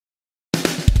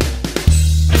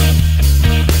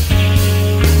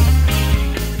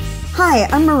Hi,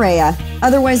 I'm Maria,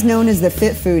 otherwise known as the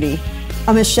Fit Foodie.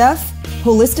 I'm a chef,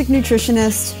 holistic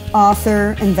nutritionist,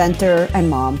 author, inventor, and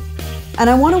mom. And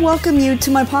I want to welcome you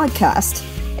to my podcast.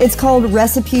 It's called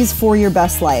Recipes for Your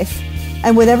Best Life.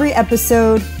 And with every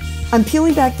episode, I'm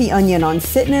peeling back the onion on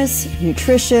fitness,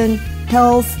 nutrition,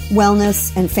 health,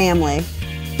 wellness, and family.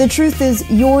 The truth is,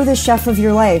 you're the chef of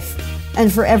your life.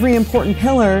 And for every important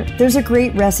pillar, there's a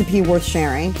great recipe worth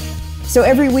sharing. So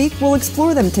every week, we'll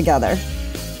explore them together.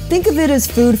 Think of it as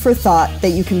food for thought that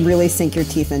you can really sink your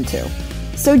teeth into.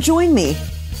 So join me,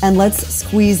 and let's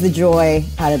squeeze the joy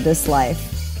out of this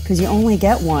life, because you only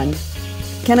get one.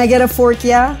 Can I get a fork,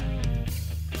 yeah?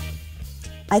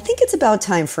 I think it's about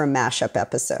time for a mashup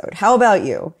episode. How about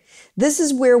you? This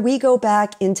is where we go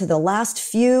back into the last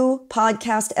few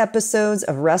podcast episodes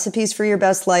of Recipes for Your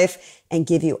Best Life and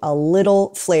give you a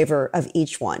little flavor of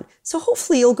each one. So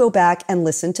hopefully you'll go back and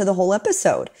listen to the whole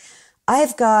episode.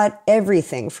 I've got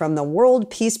everything from the World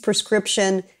Peace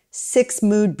Prescription, 6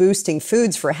 mood-boosting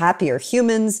foods for happier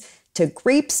humans, to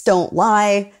grapes don't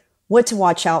lie, what to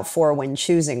watch out for when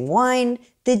choosing wine,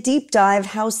 the deep dive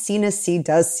how C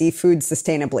does seafood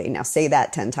sustainably. Now say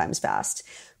that 10 times fast.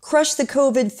 Crush the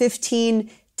COVID-15,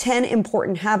 10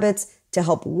 important habits to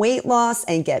help weight loss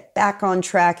and get back on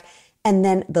track. And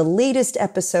then the latest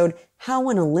episode, how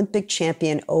an Olympic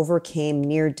champion overcame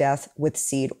near death with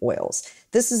seed oils.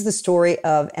 This is the story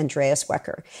of Andreas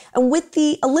Wecker. And with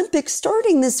the Olympics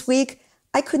starting this week,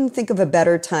 I couldn't think of a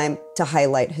better time to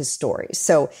highlight his story.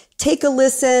 So take a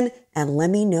listen and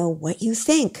let me know what you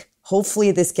think.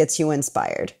 Hopefully this gets you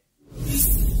inspired.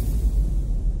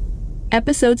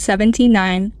 Episode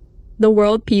 79, The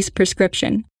World Peace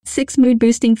Prescription, 6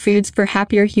 mood-boosting foods for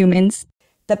happier humans.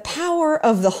 The power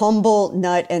of the humble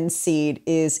nut and seed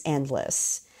is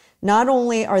endless. Not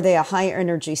only are they a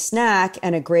high-energy snack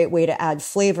and a great way to add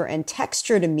flavor and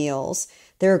texture to meals,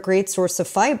 they're a great source of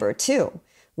fiber too,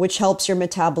 which helps your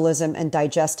metabolism and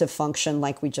digestive function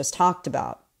like we just talked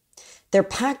about. They're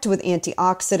packed with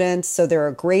antioxidants, so they're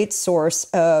a great source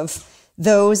of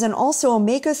those, and also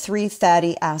omega-3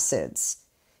 fatty acids.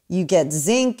 You get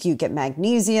zinc, you get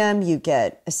magnesium, you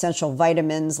get essential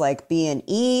vitamins like B and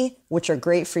E, which are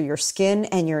great for your skin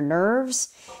and your nerves.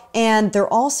 And they're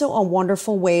also a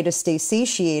wonderful way to stay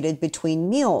satiated between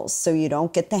meals so you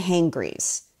don't get the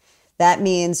hangries. That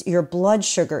means your blood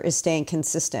sugar is staying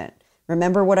consistent.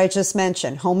 Remember what I just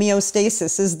mentioned,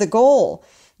 homeostasis is the goal.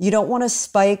 You don't want to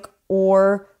spike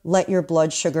or let your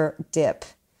blood sugar dip.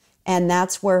 And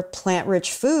that's where plant-rich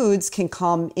foods can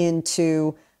come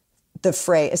into the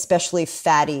fray, especially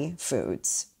fatty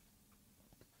foods.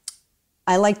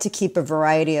 I like to keep a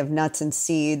variety of nuts and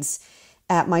seeds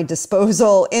at my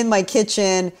disposal in my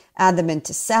kitchen, add them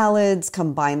into salads,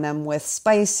 combine them with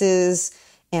spices,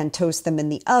 and toast them in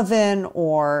the oven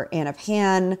or in a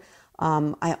pan.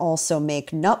 I also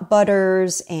make nut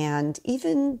butters and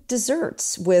even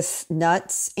desserts with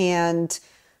nuts and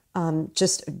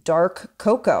just dark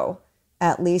cocoa.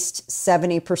 At least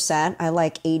 70%. I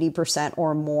like 80%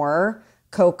 or more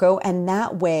cocoa. And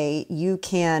that way you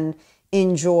can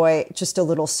enjoy just a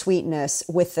little sweetness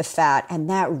with the fat. And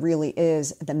that really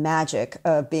is the magic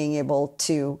of being able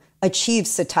to achieve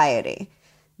satiety.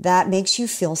 That makes you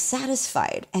feel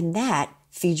satisfied, and that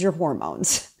feeds your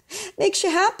hormones, makes you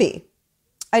happy.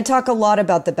 I talk a lot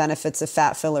about the benefits of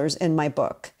fat fillers in my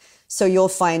book. So you'll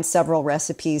find several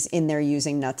recipes in there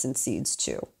using nuts and seeds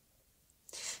too.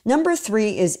 Number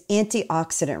 3 is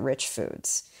antioxidant-rich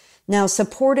foods. Now,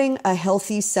 supporting a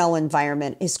healthy cell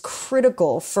environment is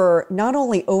critical for not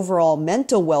only overall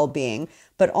mental well-being,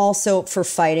 but also for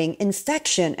fighting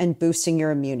infection and boosting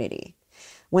your immunity.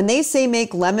 When they say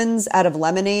make lemons out of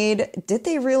lemonade, did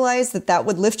they realize that that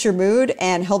would lift your mood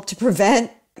and help to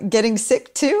prevent getting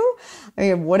sick too? I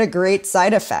mean, what a great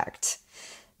side effect.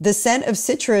 The scent of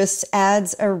citrus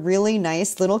adds a really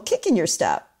nice little kick in your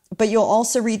step, but you'll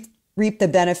also reap the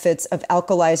benefits of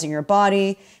alkalizing your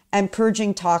body and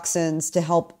purging toxins to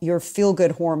help your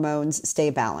feel-good hormones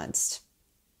stay balanced.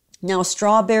 Now,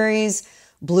 strawberries,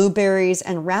 blueberries,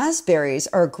 and raspberries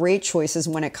are great choices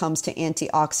when it comes to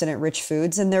antioxidant-rich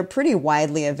foods, and they're pretty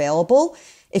widely available.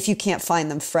 If you can't find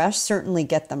them fresh, certainly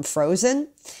get them frozen.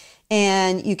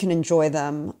 And you can enjoy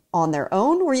them on their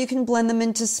own, or you can blend them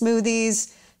into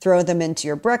smoothies, throw them into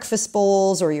your breakfast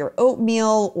bowls or your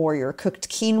oatmeal or your cooked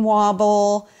quinoa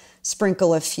bowl.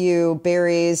 Sprinkle a few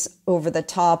berries over the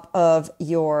top of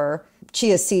your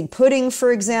chia seed pudding,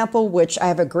 for example, which I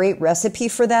have a great recipe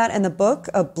for that in the book,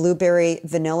 a blueberry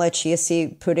vanilla chia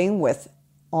seed pudding with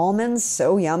almonds.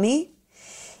 So yummy.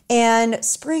 And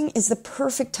spring is the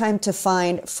perfect time to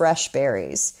find fresh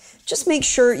berries. Just make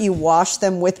sure you wash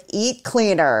them with Eat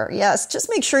Cleaner. Yes, just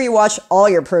make sure you wash all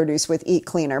your produce with Eat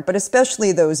Cleaner, but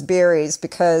especially those berries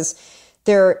because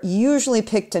they're usually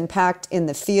picked and packed in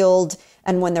the field.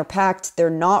 And when they're packed, they're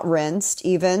not rinsed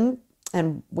even.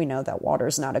 And we know that water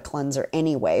is not a cleanser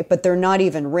anyway, but they're not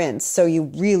even rinsed. So you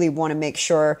really want to make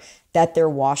sure that they're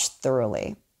washed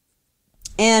thoroughly.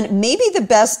 And maybe the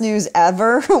best news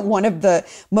ever, one of the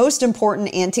most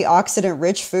important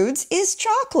antioxidant-rich foods is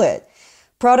chocolate.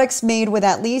 Products made with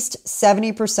at least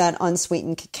 70%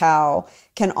 unsweetened cacao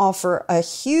can offer a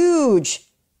huge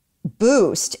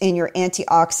boost in your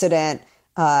antioxidant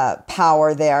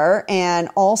power there. And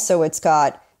also it's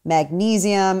got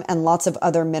magnesium and lots of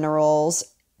other minerals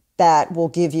that will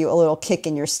give you a little kick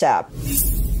in your step.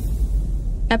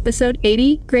 Episode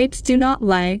 80, Grapes Do Not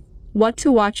Lie. What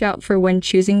to watch out for when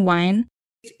choosing wine.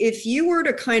 If you were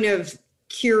to kind of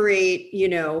curate,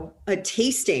 a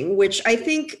tasting, which I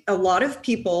think a lot of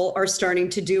people are starting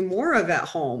to do more of at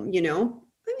home, I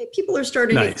mean, people are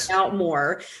starting to get out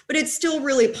more, but it's still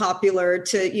really popular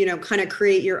to, kind of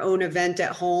create your own event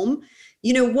at home.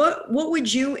 What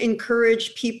would you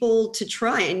encourage people to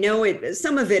try? I know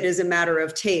some of it is a matter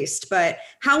of taste, but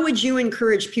how would you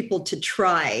encourage people to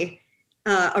try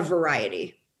a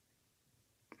variety?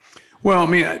 Well, I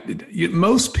mean,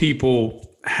 most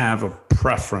people have a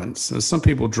preference. Some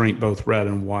people drink both red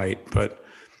and white, but,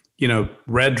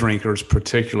 red drinkers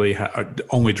particularly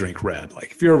only drink red.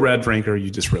 Like if you're a red drinker, you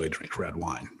just really drink red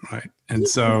wine, right? And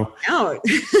so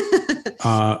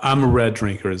I'm a red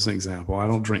drinker as an example. I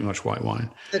don't drink much white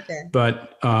wine. Okay.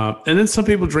 But, and then some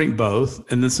people drink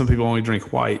both, and then some people only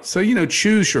drink white. So,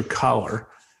 choose your color,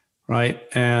 right?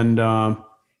 And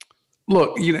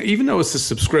look, even though it's a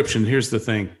subscription, here's the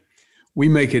thing. We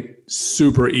make it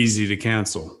super easy to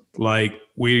cancel. Like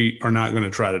we are not going to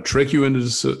try to trick you into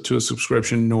a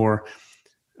subscription, nor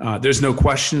there's no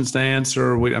questions to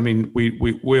answer. We'll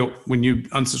when you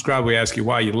unsubscribe, we ask you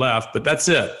why you left, but that's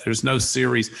it. There's no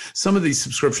series. Some of these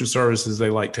subscription services, they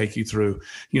take you through,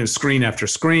 screen after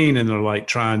screen, and they're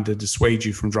trying to dissuade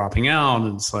you from dropping out.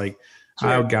 And it's like, sure.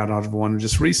 I got out of one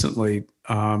just recently.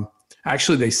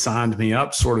 Actually, they signed me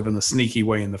up sort of in a sneaky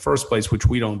way in the first place, which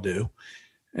we don't do.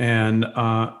 And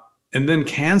then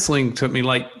canceling took me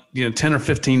 10 or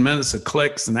 15 minutes of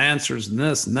clicks and answers and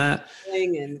this and that.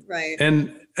 Right.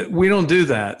 And we don't do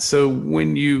that. So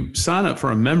when you sign up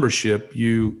for a membership,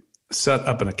 you set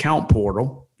up an account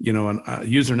portal, a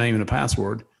username and a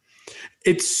password.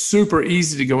 It's super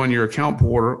easy to go in your account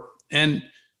portal. And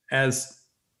as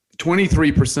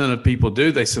 23% of people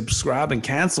do, they subscribe and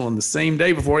cancel on the same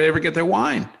day before they ever get their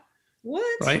wine.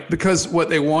 What? Right? Because what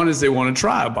they want is they want to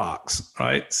try a box,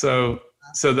 right? So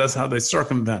that's how they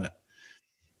circumvent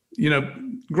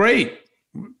it. Great.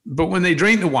 But when they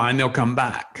drink the wine, they'll come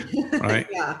back, right?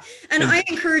 Yeah. And I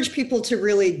encourage people to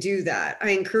really do that.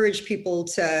 I encourage people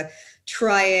to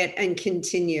try it and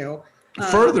continue.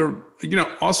 Further,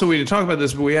 also we didn't talk about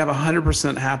this, but we have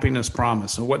 100% happiness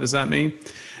promise. And what does that mean?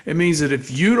 It means that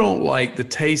if you don't like the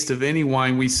taste of any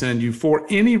wine we send you for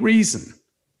any reason,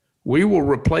 we will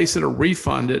replace it or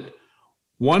refund it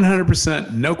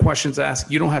 100%, no questions asked.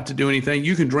 You don't have to do anything.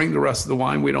 You can drink the rest of the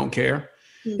wine. We don't care.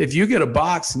 Mm-hmm. If you get a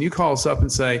box and you call us up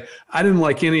and say, I didn't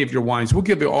like any of your wines, we'll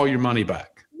give you all your money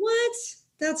back. What?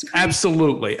 That's crazy.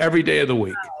 Absolutely. Every day of the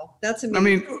week. Wow. That's amazing. I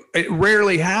mean, it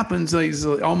rarely happens. It's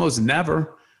almost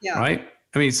never. Yeah. Right?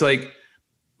 I mean, it's like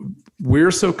we're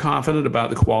so confident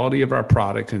about the quality of our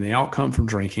product and the outcome from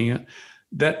drinking it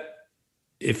that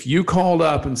if you called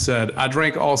up and said, I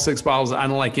drank all 6 bottles, I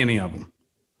don't like any of them.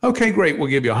 Okay, great. We'll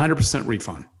give you 100%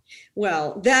 refund.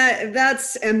 Well,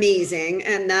 that's amazing.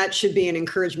 And that should be an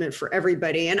encouragement for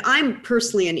everybody. And I'm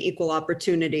personally an equal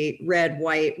opportunity, red,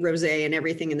 white, rosé, and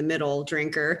everything in the middle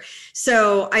drinker.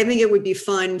 So I think it would be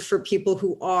fun for people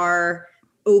who are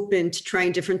open to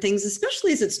trying different things,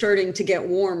 especially as it's starting to get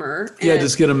warmer. Yeah,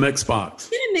 just get a mixed box.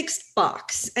 Get a mixed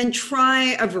box and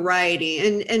try a variety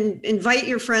and invite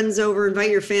your friends over,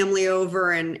 invite your family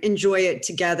over and enjoy it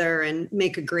together and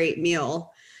make a great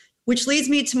meal. Which leads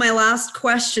me to my last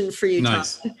question for you,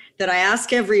 nice. Tom, that I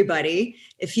ask everybody.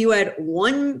 If you had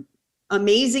one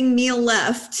amazing meal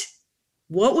left,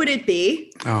 what would it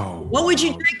be? What would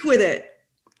you drink with it?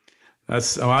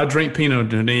 I drink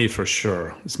Pinot Meunier for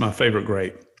sure. It's my favorite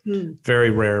grape. Very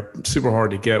rare, super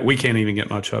hard to get. We can't even get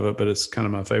much of it, but it's kind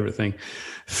of my favorite thing.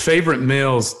 Favorite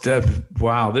meals,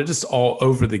 wow, they're just all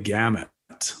over the gamut,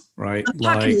 right? I'm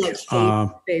talking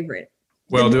favorite.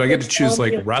 Well, do I get to choose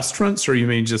restaurants, or you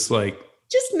mean just meals?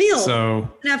 So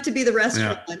it doesn't have to be the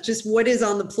restaurant. Yeah. Just what is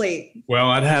on the plate. Well,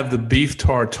 I'd have the beef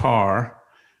tartare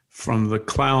from the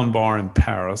Clown Bar in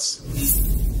Paris.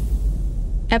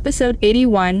 Episode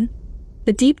 81,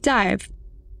 The Deep Dive,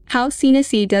 How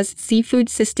Sea does Seafood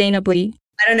Sustainably.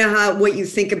 I don't know what you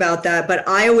think about that, but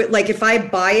I would, like, if I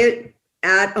buy it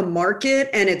at a market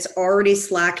and it's already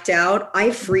slacked out,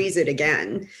 I freeze it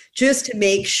again just to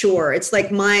make sure. It's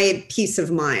like my peace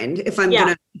of mind if I'm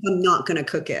not gonna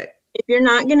cook it. If you're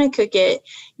not going to cook it,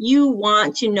 you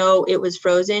want to know it was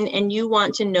frozen, and you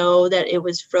want to know that it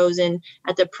was frozen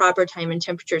at the proper time and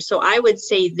temperature. So I would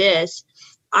say this,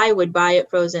 I would buy it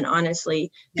frozen, honestly,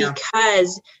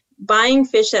 because buying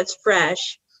fish that's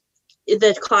fresh,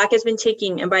 the clock has been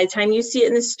ticking, and by the time you see it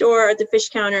in the store or at the fish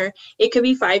counter, it could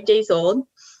be 5 days old.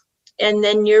 And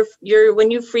then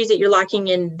when you freeze it, you're locking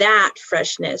in that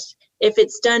freshness. If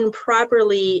it's done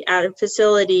properly at a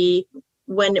facility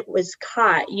when it was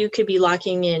caught, you could be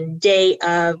locking in day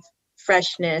of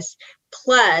freshness.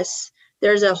 Plus,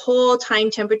 there's a whole time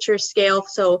temperature scale.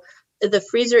 So the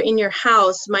freezer in your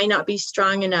house might not be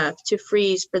strong enough to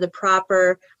freeze for the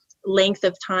proper length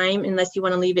of time unless you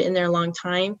want to leave it in there a long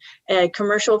time. A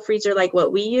commercial freezer like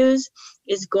what we use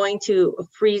is going to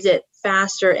freeze it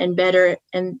faster and better,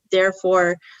 and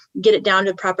therefore get it down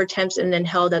to proper temps and then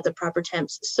held at the proper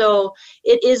temps. So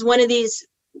it is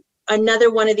another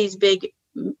one of these big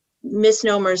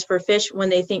misnomers for fish.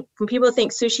 When people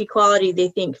think sushi quality, they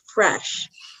think fresh.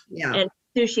 And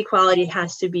sushi quality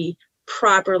has to be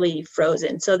properly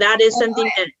frozen. So that is something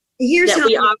Here's how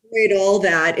we operate all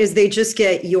that is they just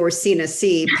get your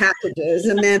C packages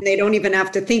and then they don't even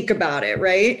have to think about it,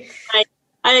 right?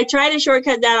 I try to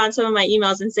shortcut that on some of my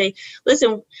emails and say,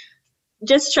 listen,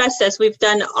 just trust us. We've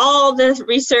done all the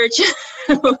research.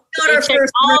 Not our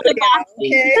first all the boxes.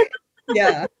 Okay.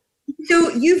 Yeah.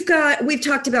 So we've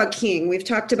talked about King, we've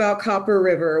talked about Copper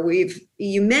River,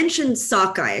 you mentioned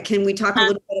sockeye. Can we talk a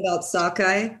little bit about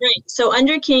sockeye? Right. So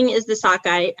under King is the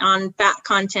sockeye on fat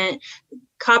content.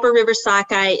 Copper River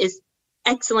sockeye is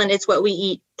excellent. It's what we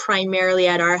eat primarily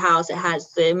at our house. It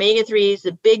has the omega-3s,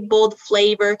 the big, bold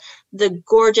flavor, the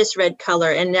gorgeous red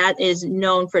color, and that is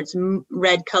known for its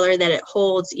red color that it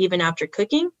holds even after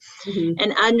cooking. Mm-hmm.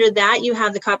 And under that, you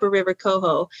have the Copper River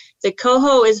coho. The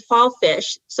coho is fall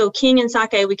fish. So King and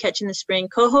sockeye we catch in the spring.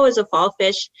 Coho is a fall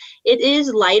fish. It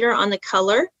is lighter on the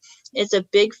color. It's a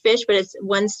big fish, but it's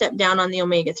one step down on the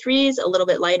omega-3s, a little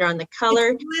bit lighter on the color.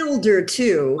 It's milder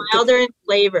too. Milder in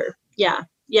flavor. Yeah.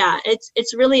 Yeah,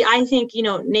 it's really, I think,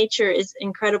 nature is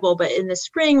incredible, but in the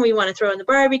spring, we want to throw in the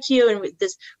barbecue, and with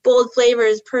this bold flavor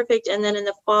is perfect. And then in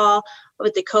the fall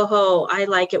with the coho, I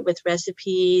like it with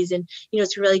recipes, and,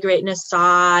 it's really great in a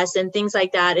sauce and things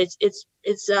like that.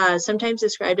 It's sometimes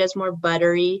described as more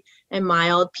buttery and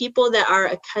mild. People that are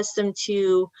accustomed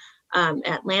to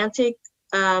Atlantic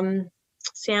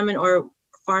salmon or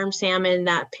farm salmon,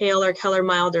 that paler color,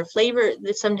 milder flavor,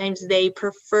 sometimes they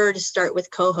prefer to start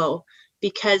with coho,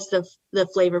 because the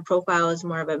flavor profile is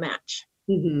more of a match.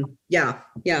 Mm-hmm. Yeah.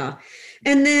 Yeah.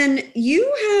 And then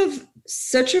you have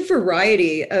such a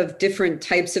variety of different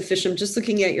types of fish. I'm just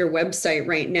looking at your website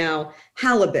right now.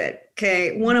 Halibut.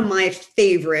 Okay. One of my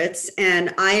favorites.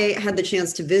 And I had the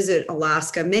chance to visit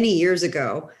Alaska many years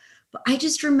ago, but I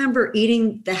just remember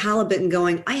eating the halibut and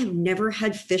going, I have never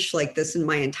had fish like this in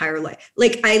my entire life.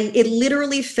 It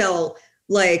literally felt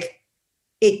like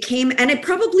it came, and it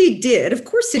probably did. Of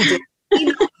course it did.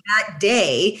 That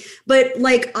day, but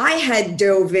I had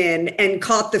dove in and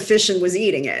caught the fish and was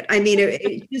eating it. I mean,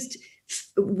 it just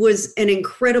was an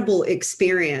incredible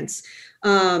experience.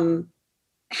 Halibut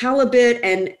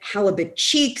and halibut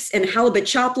cheeks and halibut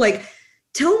chop.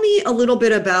 Tell me a little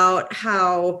bit about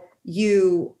how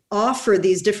you offer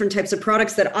these different types of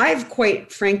products that I've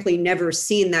quite frankly never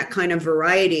seen that kind of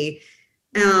variety.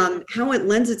 How it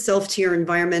lends itself to your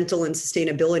environmental and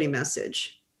sustainability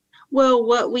message. Well,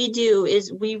 what we do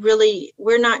is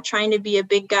we're not trying to be a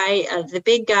big guy, the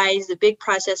big guys, the big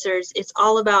processors. It's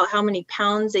all about how many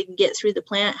pounds they can get through the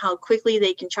plant, how quickly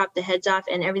they can chop the heads off,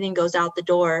 and everything goes out the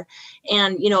door.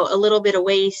 And, a little bit of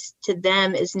waste to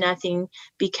them is nothing,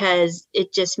 because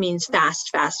it just means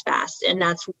fast. And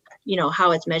that's,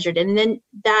 how it's measured. And then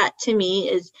that to me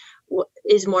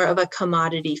is more of a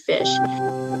commodity fish.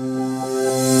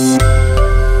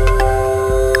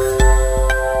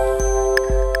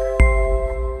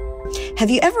 Have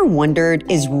you ever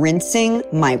wondered, is rinsing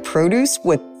my produce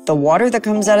with the water that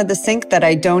comes out of the sink that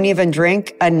I don't even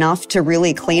drink enough to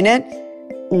really clean it?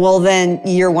 Well, then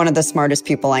you're one of the smartest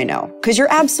people I know, because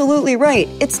you're absolutely right.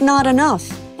 It's not enough.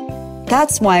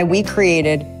 That's why we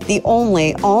created the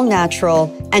only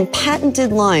all-natural and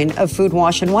patented line of food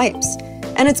wash and wipes,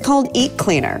 and it's called Eat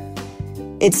Cleaner.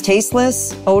 It's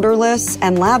tasteless, odorless,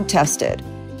 and lab tested.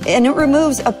 and it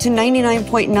removes up to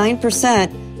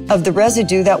 99.9% of the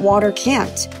residue that water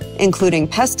can't, including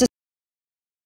pesticides,